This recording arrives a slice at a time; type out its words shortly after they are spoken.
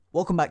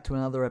Welcome back to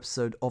another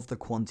episode of the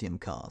Quantium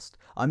Cast.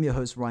 I'm your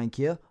host Ryan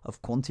Keir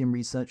of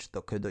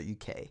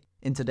quantiumresearch.co.uk.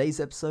 In today's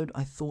episode,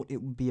 I thought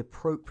it would be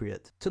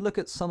appropriate to look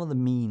at some of the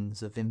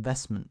means of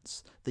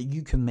investments that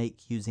you can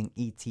make using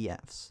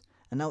ETFs.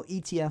 And now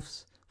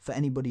ETFs, for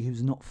anybody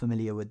who's not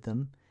familiar with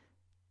them,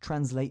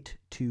 translate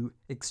to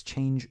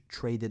exchange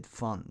traded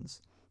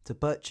funds. To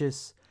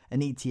purchase an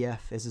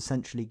ETF is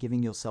essentially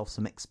giving yourself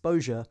some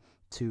exposure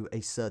to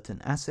a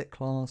certain asset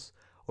class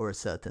or a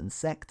certain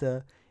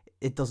sector.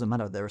 It doesn't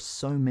matter, there are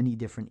so many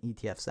different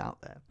ETFs out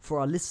there. For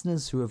our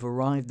listeners who have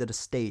arrived at a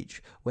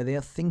stage where they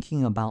are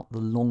thinking about the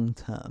long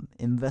term,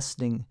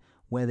 investing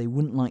where they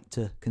wouldn't like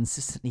to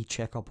consistently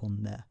check up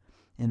on their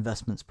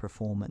investments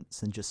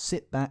performance and just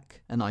sit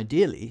back and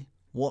ideally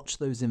watch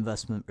those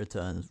investment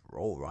returns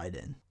roll right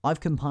in, I've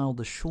compiled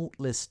a short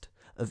list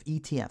of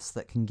ETFs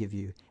that can give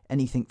you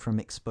anything from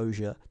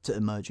exposure to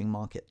emerging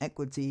market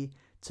equity,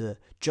 to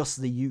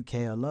just the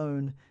UK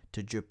alone,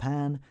 to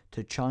Japan,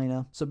 to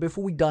China. So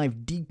before we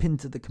dive deep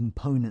into the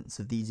components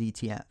of these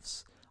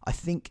ETFs, I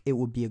think it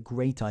would be a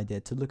great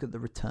idea to look at the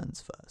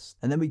returns first.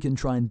 And then we can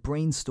try and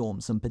brainstorm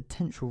some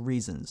potential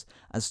reasons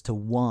as to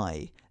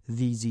why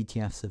these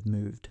ETFs have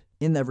moved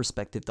in their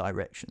respective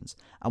directions,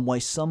 and why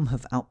some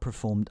have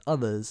outperformed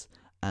others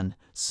and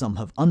some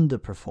have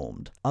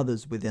underperformed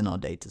others within our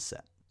data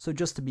set. So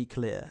just to be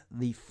clear,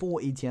 the 4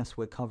 ETFs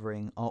we're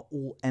covering are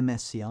all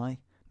MSCI,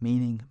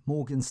 meaning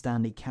Morgan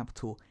Stanley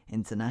Capital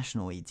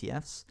International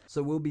ETFs.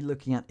 So we'll be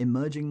looking at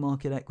emerging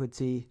market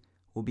equity,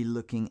 we'll be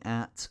looking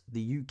at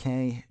the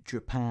UK,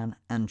 Japan,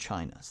 and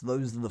China. So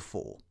those are the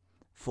 4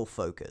 for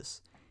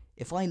focus.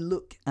 If I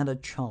look at a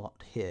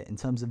chart here in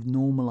terms of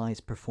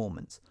normalized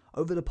performance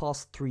over the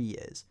past 3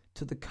 years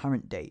to the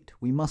current date,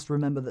 we must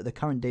remember that the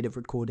current date of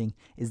recording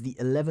is the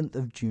 11th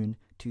of June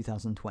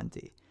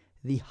 2020.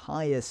 The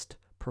highest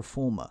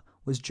performer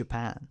was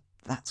Japan.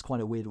 That's quite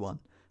a weird one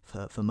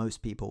for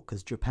most people,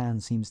 because Japan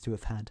seems to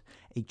have had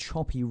a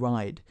choppy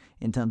ride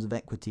in terms of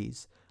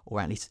equities, or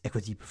at least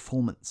equity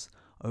performance,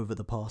 over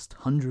the past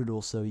 100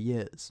 or so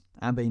years.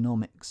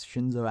 Abenomics,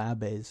 Shinzo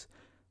Abe's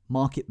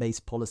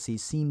market-based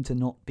policies seem to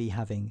not be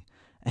having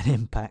an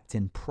impact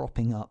in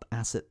propping up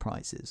asset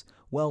prices.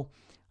 Well,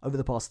 over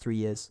the past 3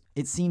 years,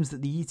 it seems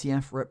that the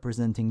ETF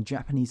representing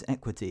Japanese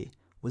equity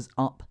was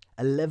up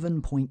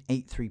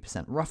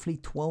 11.83%, roughly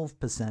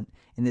 12%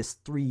 in this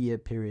 3-year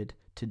period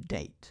to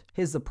date.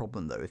 Here's the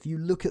problem though, if you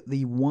look at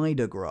the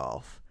wider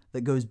graph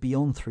that goes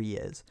beyond 3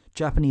 years,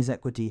 Japanese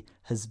equity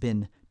has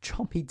been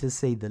choppy to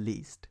say the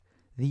least.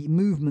 The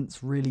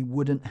movements really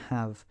wouldn't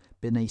have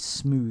been a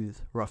smooth,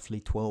 roughly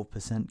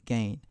 12%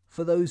 gain.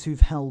 For those who've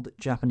held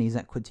Japanese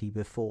equity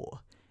before,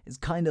 it's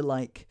kind of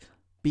like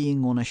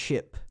being on a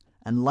ship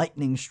and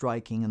lightning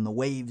striking and the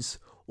waves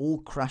all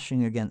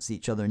crashing against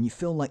each other and you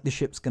feel like the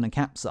ship's going to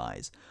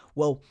capsize.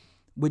 Well,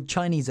 with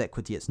Chinese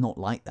equity, it's not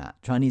like that.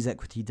 Chinese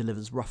equity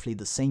delivers roughly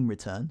the same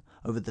return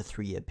over the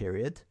 3-year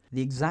period.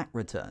 The exact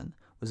return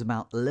was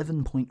about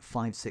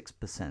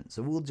 11.56%,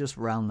 so we'll just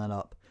round that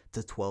up to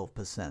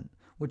 12%,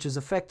 which is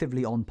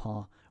effectively on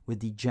par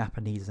with the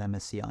Japanese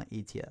MSCI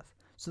ETF.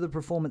 So the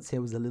performance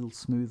here was a little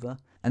smoother,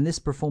 and this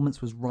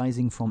performance was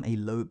rising from a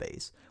low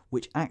base,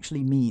 which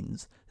actually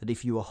means that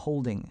if you are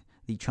holding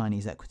the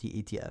Chinese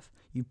equity ETF,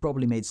 you've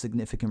probably made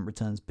significant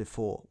returns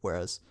before,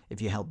 whereas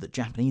if you held the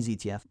Japanese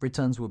ETF,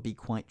 returns would be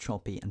quite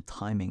choppy and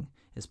timing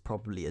is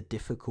probably a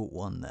difficult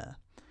one there.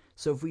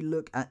 So if we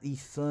look at the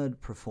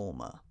third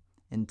performer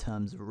in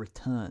terms of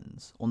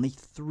returns on the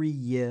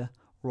 3-year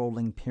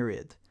rolling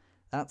period,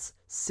 that's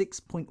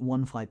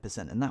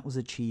 6.15%, and that was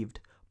achieved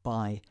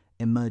by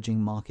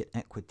emerging market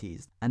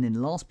equities. And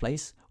in last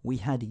place, we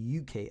had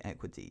UK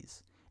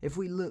equities. If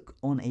we look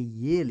on a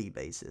yearly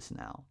basis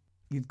now,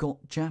 you've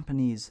got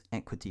Japanese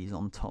equities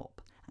on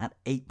top at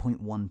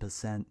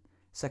 8.1%.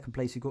 Second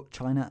place, you've got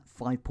China at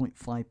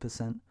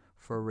 5.5%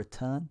 for a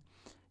return.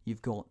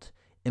 You've got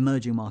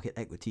emerging market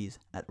equities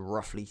at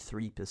roughly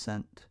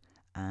 3%.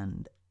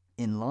 And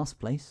in last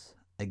place,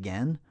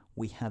 again,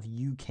 we have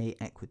UK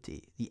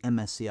equity, the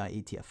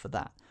MSCI ETF for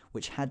that,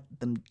 which had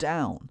them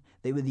down.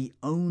 They were the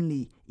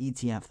only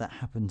ETF that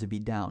happened to be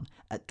down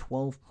at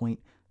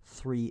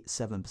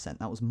 12.37%.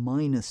 That was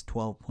minus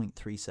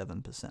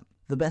 12.37%.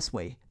 The best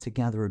way to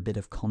gather a bit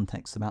of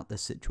context about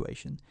this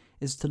situation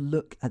is to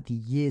look at the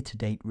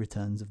year-to-date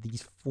returns of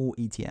these 4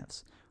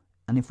 ETFs.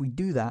 And if we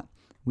do that,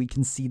 we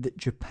can see that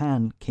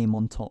Japan came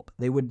on top.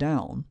 They were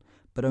down,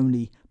 but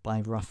only by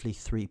roughly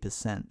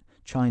 3%.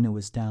 China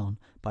was down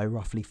by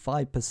roughly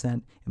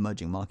 5%.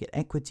 Emerging market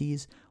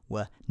equities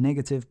were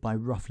negative by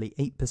roughly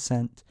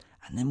 8%.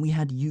 And then we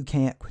had UK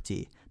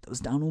equity that was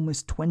down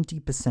almost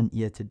 20%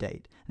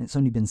 year-to-date. And it's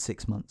only been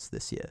 6 months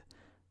this year.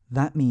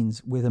 That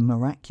means with a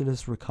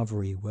miraculous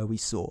recovery where we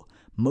saw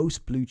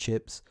most blue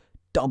chips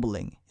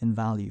doubling in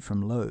value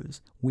from lows,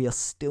 we are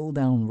still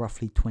down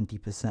roughly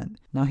 20%.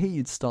 Now here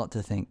you'd start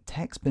to think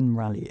tech's been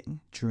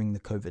rallying during the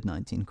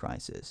COVID-19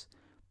 crisis,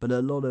 but a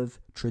lot of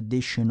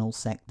traditional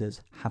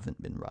sectors haven't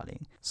been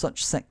rallying.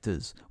 Such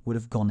sectors would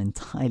have gone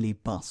entirely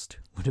bust,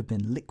 would have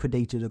been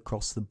liquidated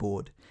across the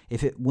board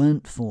if it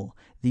weren't for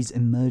these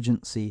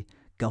emergency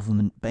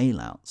government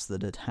bailouts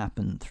that had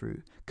happened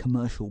through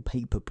commercial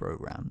paper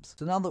programs.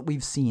 So now that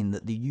we've seen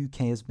that the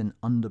UK has been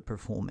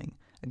underperforming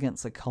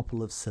against a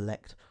couple of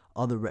select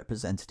other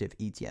representative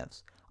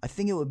ETFs, I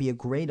think it would be a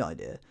great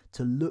idea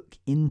to look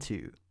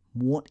into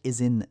what is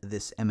in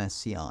this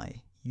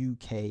MSCI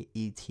UK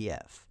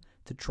ETF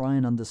to try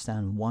and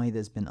understand why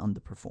there's been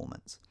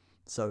underperformance.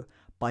 So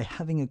by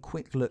having a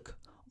quick look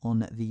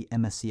on the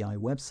MSCI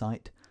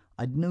website,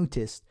 I'd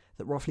noticed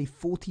that roughly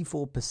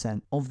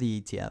 44% of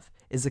the ETF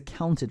is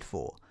accounted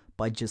for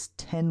by just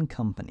 10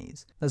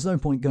 companies. There's no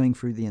point going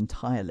through the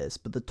entire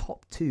list, but the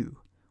top two,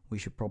 we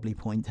should probably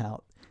point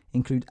out,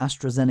 include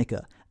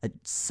AstraZeneca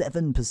at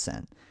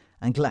 7%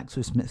 and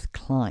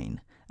GlaxoSmithKline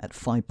at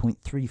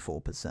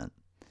 5.34%.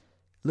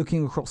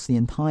 Looking across the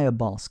entire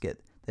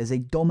basket, there's a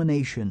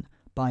domination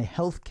by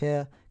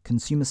healthcare,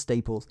 consumer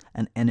staples,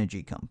 and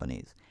energy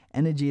companies.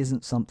 Energy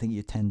isn't something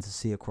you tend to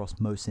see across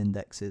most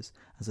indexes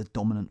as a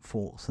dominant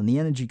force, and the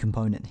energy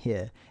component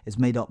here is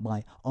made up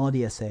by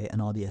RDSA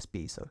and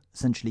RDSB, so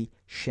essentially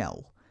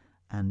Shell,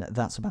 and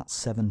that's about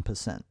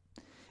 7%.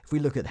 If we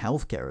look at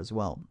healthcare as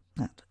well,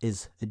 that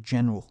is a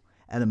general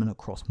element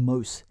across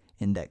most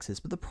indexes,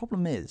 but the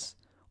problem is,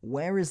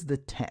 where is the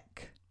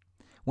tech?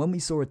 When we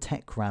saw a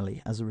tech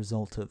rally as a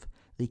result of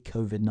the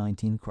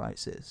COVID-19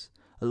 crisis,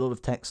 a lot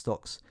of tech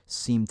stocks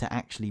seemed to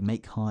actually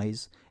make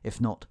highs, if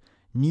not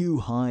new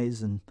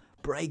highs, and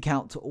break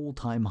out to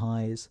all-time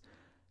highs,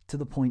 to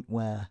the point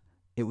where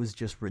it was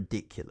just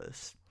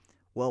ridiculous.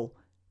 Well,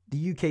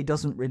 the UK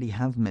doesn't really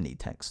have many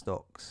tech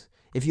stocks.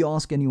 If you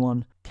ask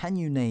anyone, can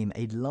you name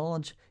a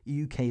large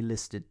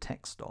UK-listed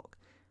tech stock?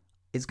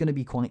 It's going to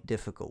be quite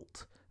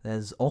difficult.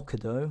 There's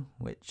Ocado,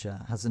 which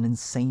has an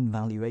insane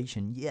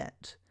valuation,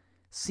 yet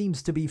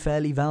seems to be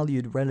fairly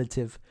valued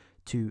relative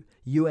to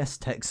US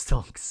tech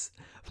stocks.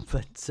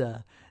 But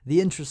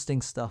the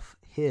interesting stuff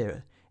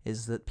here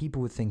is that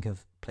people would think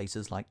of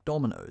places like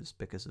Domino's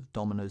because of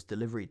Domino's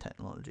delivery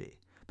technology.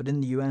 But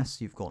in the US,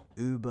 you've got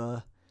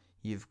Uber,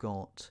 you've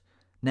got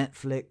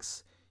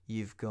Netflix,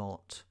 you've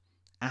got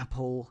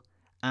Apple,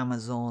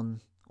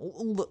 Amazon,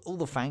 all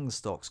the FANG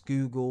stocks,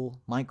 Google,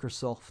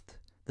 Microsoft.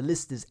 The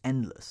list is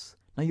endless.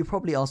 Now you're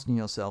probably asking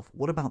yourself,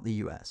 what about the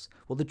US?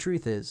 Well, the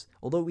truth is,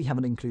 although we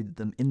haven't included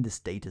them in this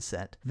data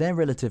set, their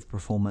relative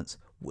performance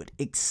would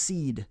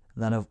exceed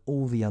that of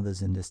all the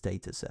others in this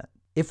data set.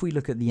 If we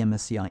look at the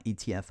MSCI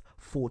ETF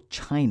for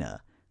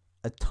China,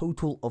 a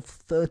total of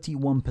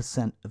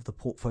 31% of the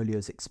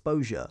portfolio's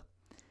exposure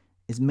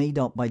is made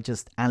up by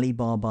just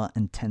Alibaba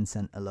and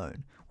Tencent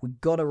alone.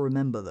 We've got to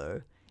remember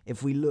though,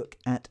 if we look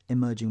at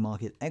emerging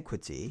market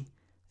equity,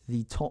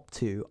 the top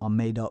two are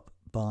made up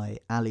by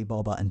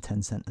Alibaba and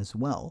Tencent as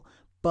well,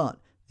 but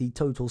the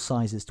total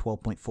size is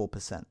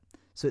 12.4%.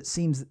 So it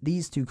seems that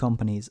these two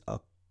companies are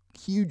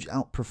huge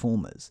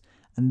outperformers,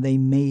 and they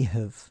may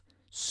have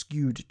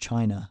skewed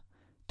China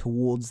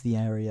towards the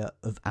area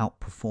of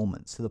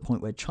outperformance to the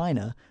point where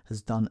China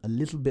has done a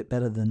little bit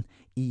better than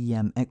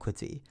EM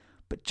equity,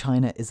 but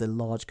China is a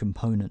large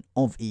component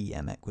of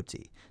EM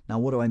equity. Now,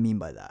 what do I mean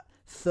by that?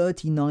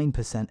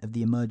 39% of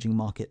the emerging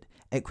market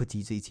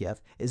equities ETF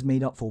is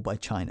made up for by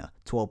China,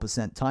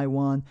 12%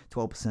 Taiwan,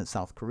 12%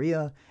 South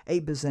Korea,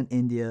 8%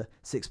 India,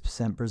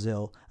 6%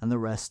 Brazil, and the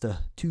rest are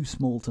too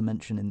small to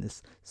mention in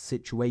this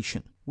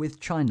situation.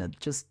 With China,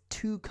 just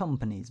two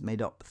companies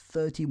made up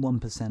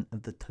 31%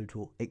 of the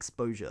total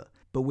exposure.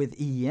 But with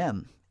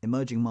EM,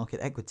 emerging market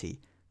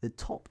equity, the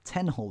top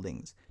 10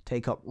 holdings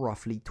take up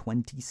roughly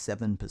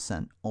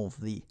 27% of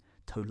the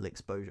total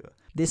exposure.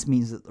 This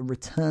means that the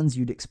returns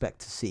you'd expect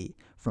to see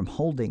from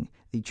holding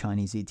the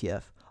Chinese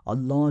ETF are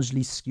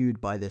largely skewed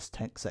by this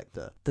tech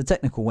sector. The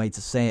technical way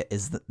to say it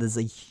is that there's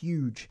a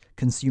huge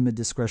consumer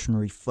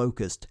discretionary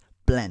focused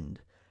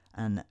blend,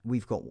 and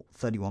we've got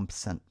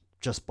 31%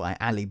 just by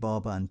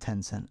Alibaba and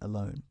Tencent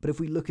alone. But if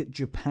we look at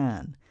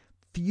Japan,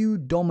 few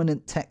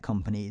dominant tech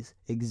companies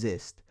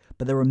exist,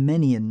 but there are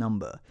many in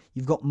number.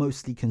 You've got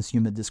mostly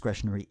consumer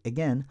discretionary,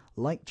 again,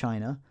 like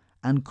China,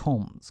 and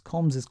comms.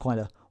 Comms is quite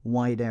a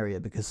wide area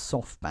because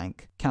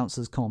SoftBank counts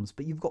as comms,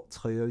 but you've got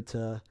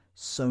Toyota,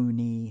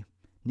 Sony,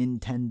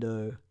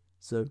 Nintendo,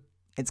 so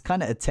it's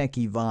kind of a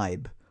techie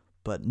vibe,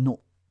 but not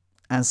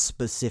as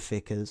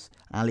specific as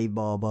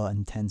Alibaba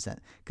and Tencent,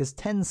 because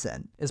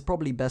Tencent is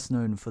probably best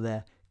known for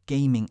their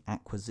gaming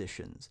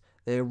acquisitions.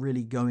 They're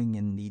really going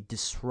in the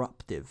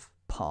disruptive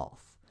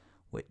path,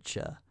 which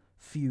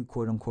few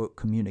quote-unquote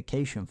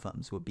communication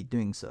firms would be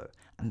doing so,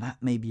 and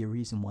that may be a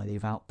reason why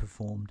they've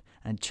outperformed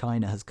and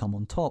China has come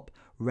on top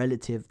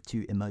relative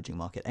to emerging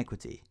market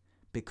equity,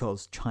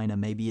 because China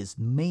maybe is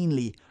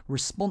mainly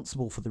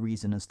responsible for the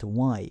reason as to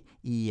why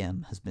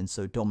EM has been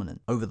so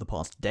dominant over the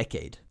past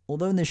decade.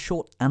 Although in this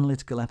short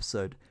analytical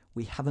episode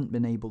we haven't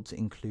been able to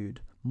include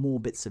more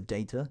bits of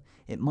data,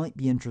 it might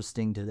be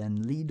interesting to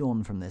then lead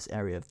on from this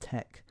area of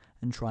tech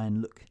and try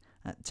and look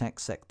at tech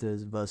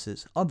sectors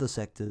versus other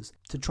sectors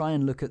to try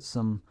and look at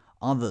some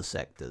other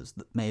sectors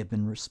that may have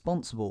been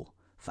responsible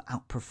for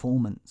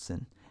outperformance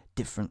in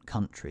different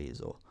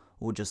countries,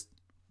 or just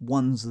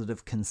ones that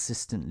have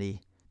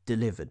consistently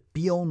delivered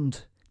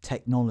beyond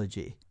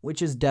technology,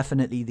 which is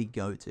definitely the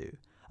go-to.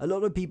 A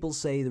lot of people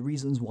say the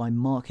reasons why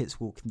markets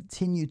will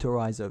continue to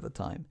rise over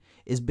time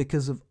is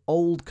because of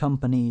old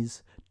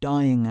companies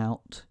dying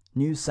out,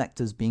 new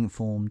sectors being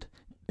formed,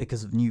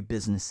 because of new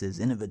businesses,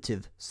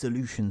 innovative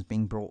solutions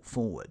being brought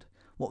forward.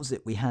 What was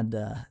it? We had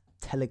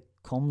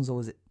telecoms, or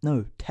was it?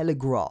 No,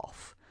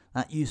 telegraph.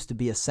 That used to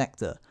be a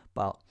sector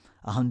about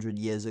 100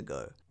 years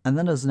ago, and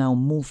that has now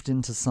morphed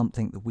into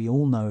something that we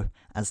all know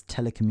as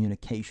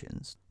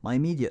telecommunications. My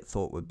immediate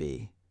thought would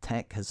be,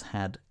 tech has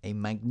had a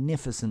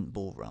magnificent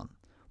bull run.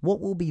 What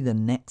will be the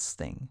next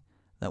thing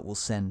that will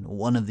send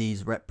one of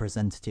these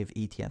representative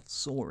ETFs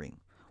soaring?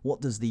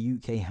 What does the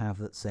UK have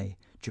that, say,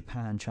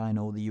 Japan,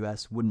 China, or the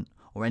US wouldn't,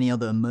 or any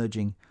other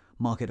emerging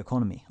market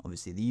economy?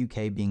 Obviously, the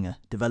UK being a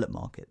developed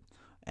market.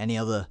 Any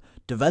other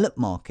developed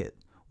market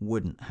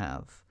wouldn't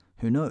have.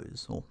 Who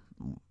knows? Or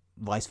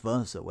vice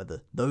versa,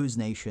 whether those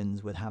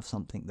nations would have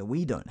something that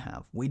we don't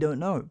have. We don't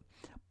know.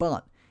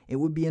 But it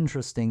would be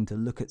interesting to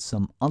look at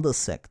some other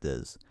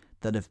sectors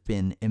that have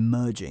been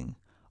emerging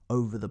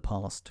over the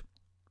past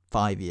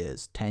 5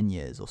 years, 10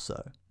 years or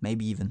so,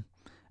 maybe even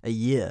a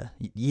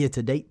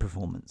year-to-date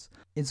performance.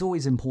 It's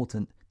always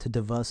important to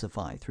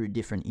diversify through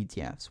different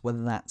ETFs,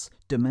 whether that's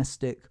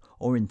domestic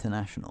or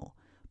international.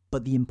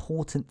 But the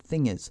important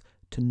thing is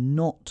to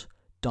not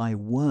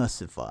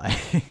diversify,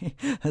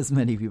 as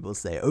many people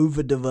say,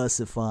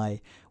 over-diversify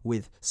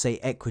with, say,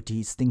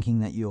 equities, thinking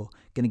that you're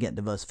going to get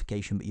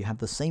diversification, but you have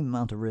the same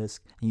amount of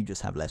risk and you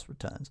just have less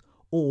returns.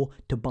 Or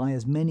to buy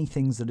as many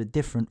things that are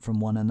different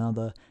from one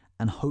another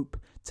and hope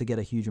to get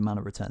a huge amount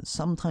of returns.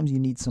 Sometimes you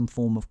need some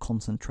form of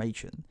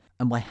concentration.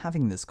 And by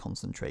having this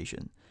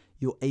concentration,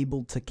 you're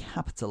able to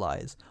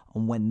capitalize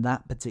on when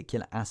that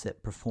particular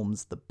asset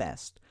performs the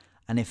best.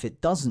 And if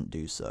it doesn't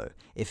do so,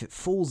 if it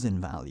falls in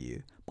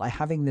value, by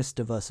having this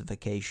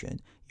diversification,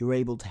 you're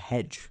able to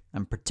hedge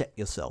and protect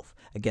yourself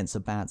against a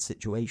bad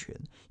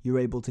situation. You're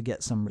able to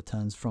get some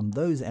returns from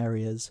those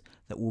areas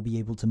that will be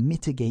able to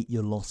mitigate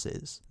your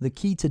losses. The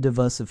key to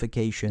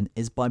diversification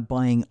is by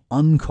buying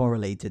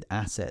uncorrelated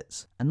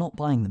assets, and not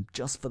buying them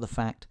just for the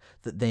fact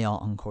that they are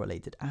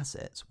uncorrelated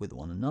assets with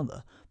one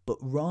another, but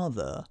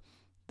rather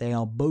they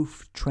are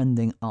both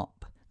trending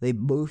up. They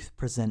both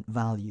present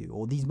value,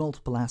 or these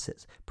multiple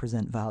assets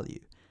present value.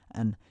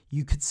 And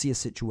you could see a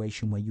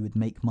situation where you would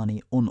make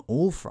money on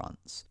all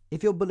fronts.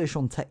 If you're bullish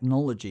on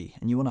technology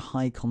and you want a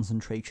high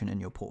concentration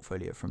in your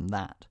portfolio from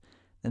that,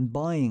 then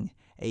buying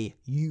a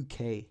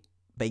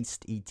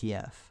UK-based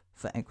ETF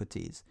for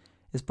equities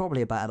is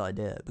probably a bad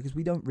idea, because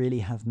we don't really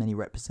have many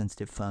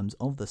representative firms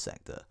of the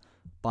sector.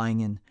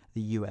 Buying in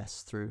the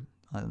US through,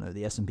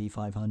 the S&P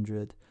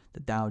 500, the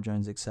Dow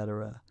Jones,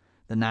 etc.,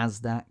 the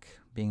NASDAQ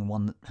being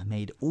one that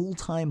made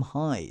all-time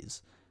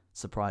highs,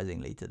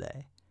 surprisingly,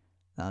 today.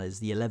 That is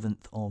the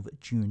 11th of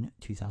June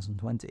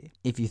 2020.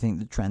 If you think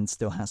the trend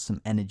still has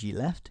some energy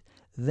left,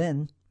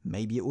 then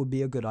maybe it would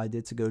be a good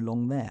idea to go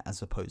long there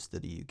as opposed to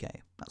the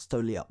UK. That's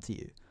totally up to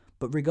you.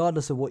 But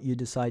regardless of what you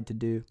decide to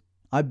do,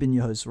 I've been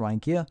your host, Ryan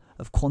Keir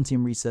of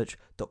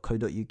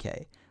quantiumresearch.co.uk.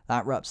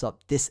 That wraps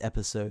up this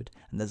episode,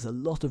 and there's a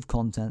lot of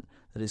content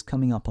that is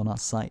coming up on our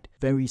site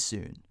very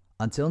soon.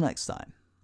 Until next time.